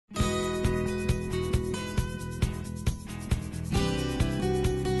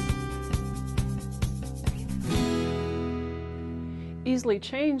easily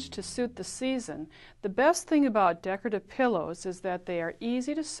change to suit the season, the best thing about decorative pillows is that they are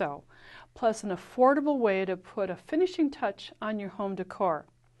easy to sew, plus an affordable way to put a finishing touch on your home decor.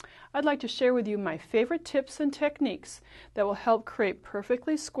 I'd like to share with you my favorite tips and techniques that will help create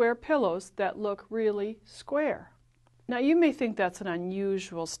perfectly square pillows that look really square. Now you may think that's an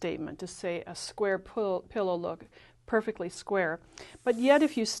unusual statement to say a square pillow look perfectly square, but yet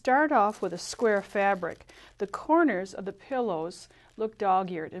if you start off with a square fabric, the corners of the pillows look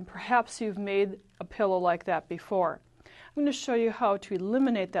dog-eared, and perhaps you've made a pillow like that before. I'm going to show you how to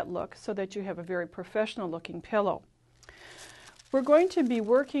eliminate that look so that you have a very professional looking pillow. We're going to be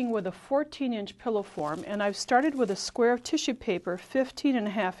working with a 14-inch pillow form, and I've started with a square of tissue paper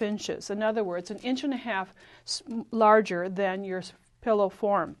 15.5 inches. In other words, 1.5 inches larger than your pillow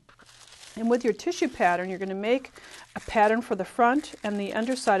form. And with your tissue pattern, you're going to make a pattern for the front and the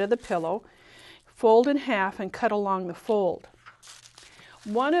underside of the pillow, fold in half and cut along the fold.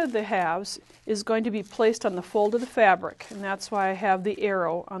 One of the halves is going to be placed on the fold of the fabric, and that's why I have the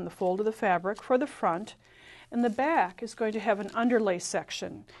arrow on the fold of the fabric for the front. And the back is going to have an underlay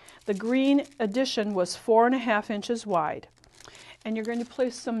section. The green addition was 4.5 inches wide. And you're going to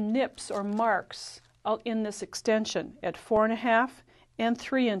place some nips or marks in this extension at 4.5 and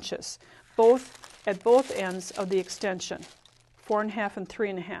 3 inches, at both ends of the extension, 4.5 and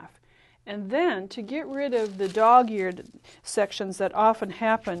 3.5. And then to get rid of the dog-eared sections that often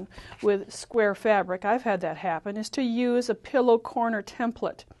happen with square fabric, I've had that happen, is to use a pillow corner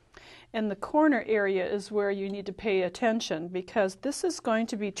template. And the corner area is where you need to pay attention, because this is going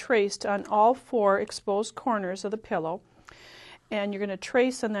to be traced on all 4 exposed corners of the pillow. And you're going to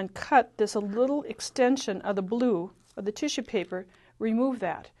trace and then cut this a little extension of the blue of the tissue paper, remove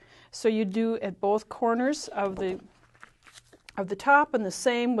that. So you do at both corners of the top, and the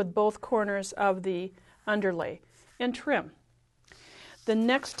same with both corners of the underlay, and trim. The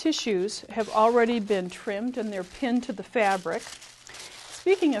next tissues have already been trimmed and they're pinned to the fabric.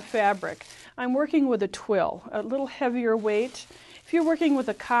 Speaking of fabric, I'm working with a twill, a little heavier weight. If you're working with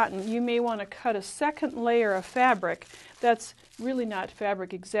a cotton, you may want to cut a second layer of fabric that's really not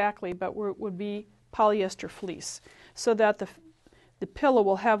fabric exactly, but would be polyester fleece, so that the pillow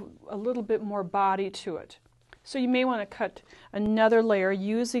will have a little bit more body to it. So you may want to cut another layer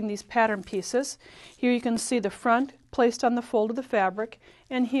using these pattern pieces. Here you can see the front placed on the fold of the fabric,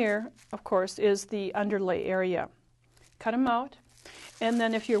 and here, of course, is the underlay area. Cut them out. And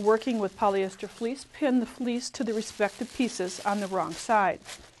then if you're working with polyester fleece, pin the fleece to the respective pieces on the wrong side.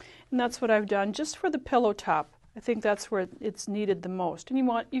 And that's what I've done just for the pillow top. I think that's where it's needed the most.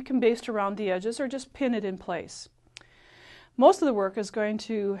 And you can baste around the edges or just pin it in place. Most of the work is going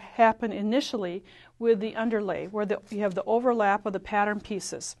to happen initially with the underlay, where you have the overlap of the pattern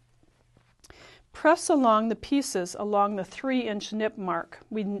pieces. Press along the pieces along the 3-inch nip mark.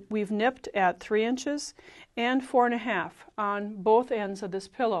 We've nipped at 3 inches and 4.5 on both ends of this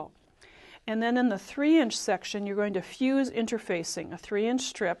pillow. And then in the 3-inch section, you're going to fuse interfacing, a 3-inch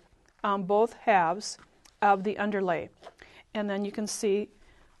strip on both halves of the underlay. And then you can see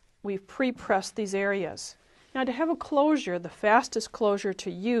we've pre-pressed these areas. Now to have a closure, the fastest closure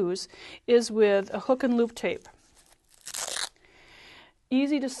to use is with a hook and loop tape.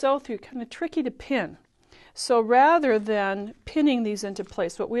 Easy to sew through, kind of tricky to pin. So rather than pinning these into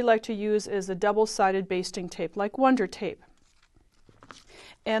place, what we like to use is a double-sided basting tape, like Wonder Tape.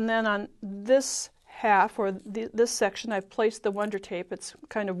 And then on this half, or this section, I've placed the Wonder Tape. It's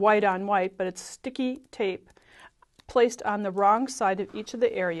kind of white on white, but it's sticky tape placed on the wrong side of each of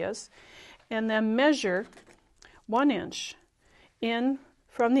the areas. And then measure 1 inch in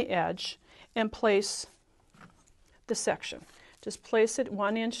from the edge and place the section. Just place it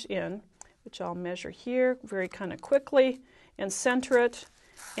 1 inch in, which I'll measure here very kind of quickly, and center it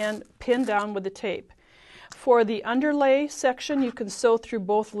and pin down with the tape. For the underlay section, you can sew through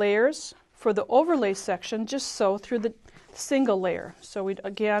both layers. For the overlay section, just sew through the single layer. So we'd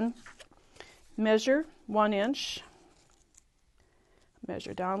again measure 1 inch,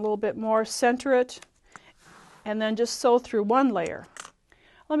 measure down a little bit more, center it, and then just sew through one layer.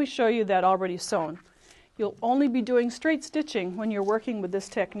 Let me show you that already sewn. You'll only be doing straight stitching when you're working with this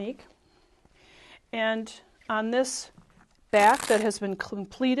technique. And on this back that has been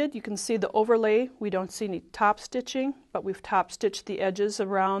completed, you can see the overlay. We don't see any top stitching, but we've top stitched the edges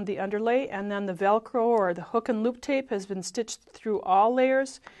around the underlay, and then the Velcro or the hook and loop tape has been stitched through all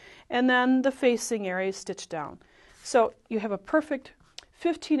layers, and then the facing area is stitched down. So you have a perfect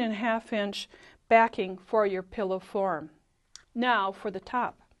 15.5 inch backing for your pillow form. Now for the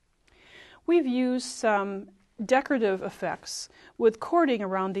top. We've used some decorative effects with cording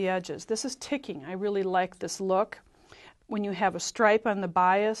around the edges. This is ticking. I really like this look. when you have a stripe on the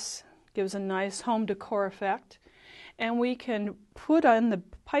bias, gives a nice home decor effect. And we can put on the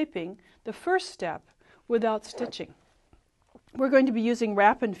piping the first step without stitching. We're going to be using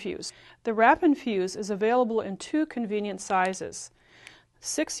Wrap and Fuse. The Wrap and Fuse is available in two convenient sizes,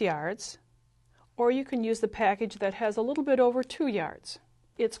 6 yards, or you can use the package that has a little bit over 2 yards.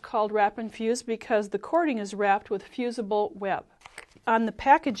 It's called Wrap and Fuse because the cording is wrapped with fusible web. On the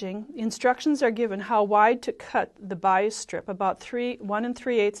packaging, instructions are given how wide to cut the bias strip, about 1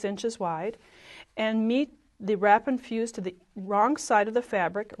 3/8 inches wide, and meet the Wrap and Fuse to the wrong side of the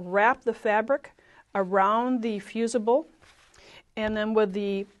fabric, wrap the fabric around the fusible, and then with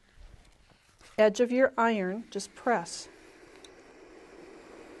the edge of your iron, just press.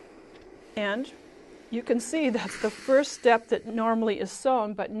 And you can see that's the first step that normally is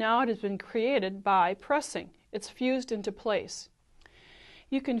sewn, but now it has been created by pressing. It's fused into place.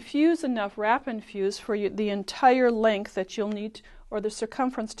 You can fuse enough Wrap and Fuse for the entire length that you'll need, or the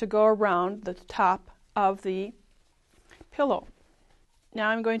circumference to go around the top of the pillow. Now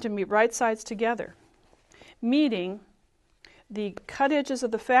I'm going to meet right sides together, meeting the cut edges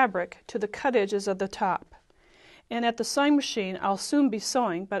of the fabric to the cut edges of the top. And at the sewing machine, I'll soon be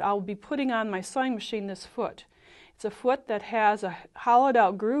sewing, but I'll be putting on my sewing machine this foot. It's a foot that has a hollowed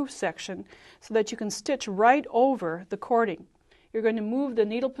out groove section so that you can stitch right over the cording. You're going to move the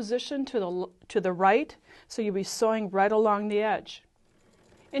needle position to the right, so you'll be sewing right along the edge.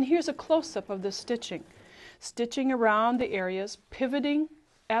 And here's a close-up of the stitching. Stitching around the areas, pivoting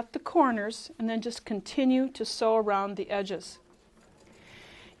at the corners, and then just continue to sew around the edges.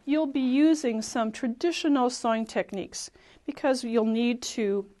 You'll be using some traditional sewing techniques because you'll need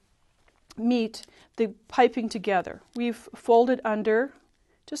to meet the piping together. We've folded under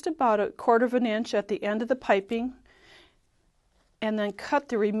just about 1/4 of an inch at the end of the piping, and then cut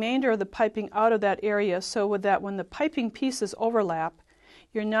the remainder of the piping out of that area so that when the piping pieces overlap,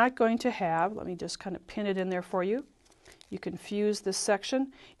 you're not going to have, let me just kind of pin it in there for you. You can fuse this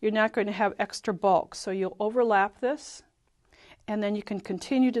section. You're not going to have extra bulk, so you'll overlap this, and then you can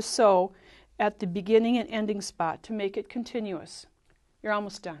continue to sew at the beginning and ending spot to make it continuous. You're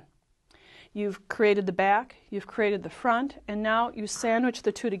almost done. You've created the back, you've created the front, and now you sandwich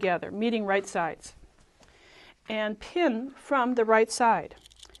the two together, meeting right sides. And pin from the right side.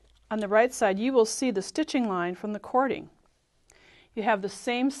 On the right side, you will see the stitching line from the cording. You have the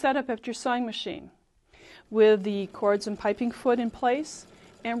same setup at your sewing machine with the cords and piping foot in place,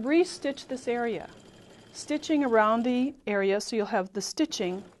 and re-stitch this area. Stitching around the area so you'll have the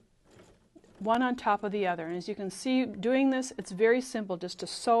stitching one on top of the other. And as you can see, doing this, it's very simple just to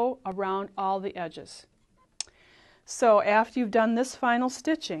sew around all the edges. So after you've done this final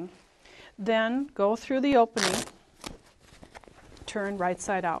stitching, then go through the opening, turn right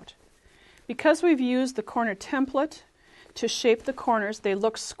side out. Because we've used the corner template to shape the corners, they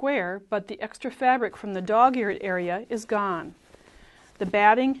look square, but the extra fabric from the dog-eared area is gone. The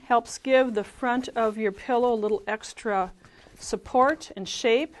batting helps give the front of your pillow a little extra support and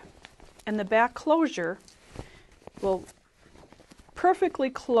shape, and the back closure will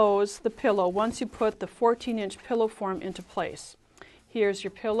perfectly close the pillow once you put the 14-inch pillow form into place. Here's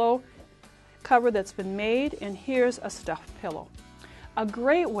your pillow cover that's been made, and here's a stuffed pillow. A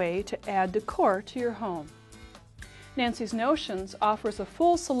great way to add decor to your home. Nancy's Notions offers a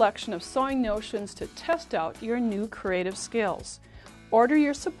full selection of sewing notions to test out your new creative skills. Order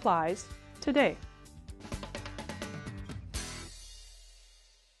your supplies today.